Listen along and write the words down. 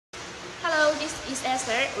this is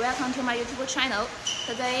Esther. Welcome to my YouTube channel.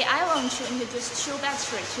 Today I want to introduce two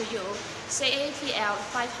batteries to you, CATL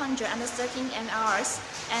 530AH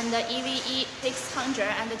and the EVE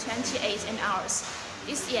 628AH.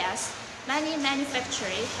 This year, many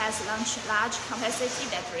manufacturers has launched large capacity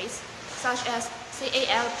batteries such as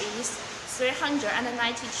CATL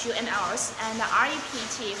 530AH and the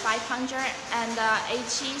REPT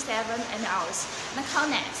 530AH and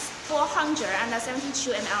Connect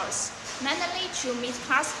 472AH, mainly to meet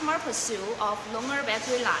customer pursuit of longer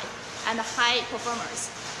battery life and high performance.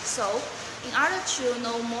 So, in order to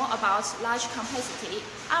know more about large capacity,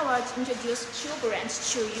 I will introduce two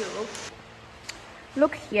brands to you.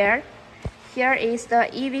 Look here. Here is the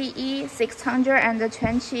EVE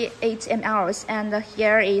 628AH and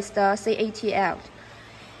here is the CATL.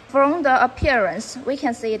 From the appearance, we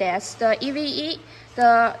can see that the EVE,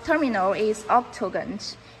 the terminal is octagon,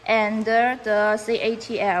 and the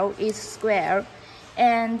CATL is square.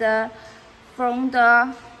 And from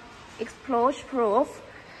the explosion proof,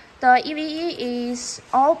 the EVE is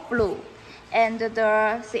all blue, and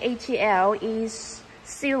the CATL is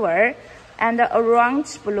silver and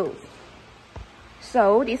orange blue.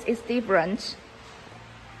 So this is different.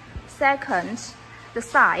 Second, the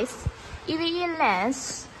size. EVE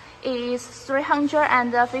length is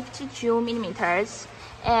 352 millimeters,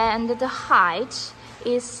 and the height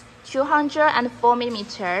is 204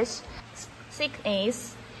 millimeters.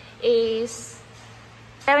 Thickness is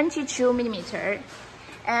 72 millimeters,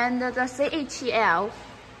 and the CATL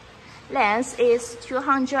length is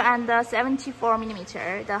 274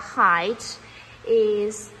 millimeters. The height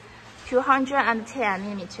is 210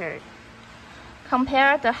 millimeters.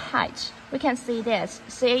 Compare the height, we can see that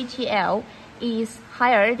CATL is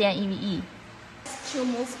higher than EVE. To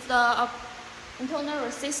move the internal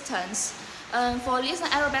resistance, for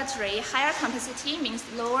lithium-ion battery, higher capacity means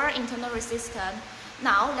lower internal resistance.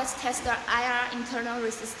 Now let's test the IR internal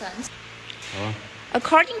resistance.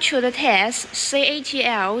 According to the test,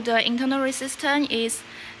 CATL, the internal resistance is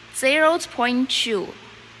 0.2.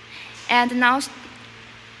 And now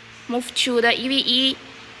move to the EVE.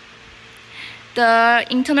 The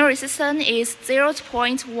internal resistance is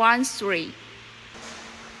 0.13.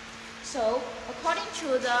 So, according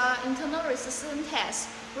to the internal resistance test,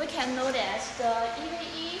 we can know that the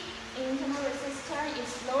EVE internal resistance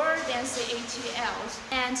is lower than CATL.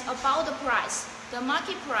 And about the price, the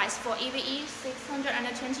market price for EVE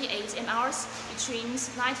 628AH between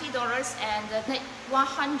 $90 and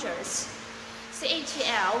 $100.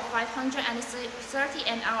 CATL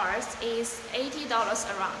 530AH is $80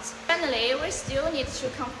 around. Finally, we still need to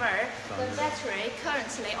compare the battery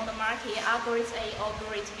currently on the market are grade A or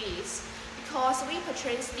grade B, because we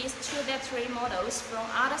purchased these two battery models from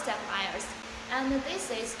other suppliers, and this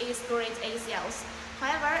is grade A cells.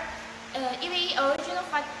 However, EVE original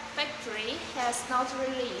factory has not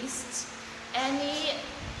released any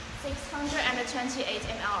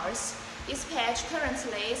 628AH. This patch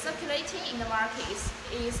currently circulating in the market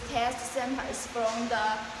is test samples from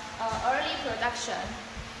the early production.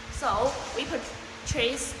 So we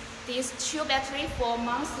purchased these two batteries for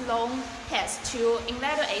months-long tests to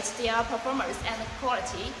evaluate their performance and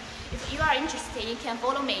quality. If you are interested, you can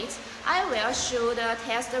follow me. I will show the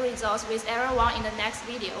test results with everyone in the next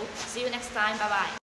video. See you next time. Bye bye.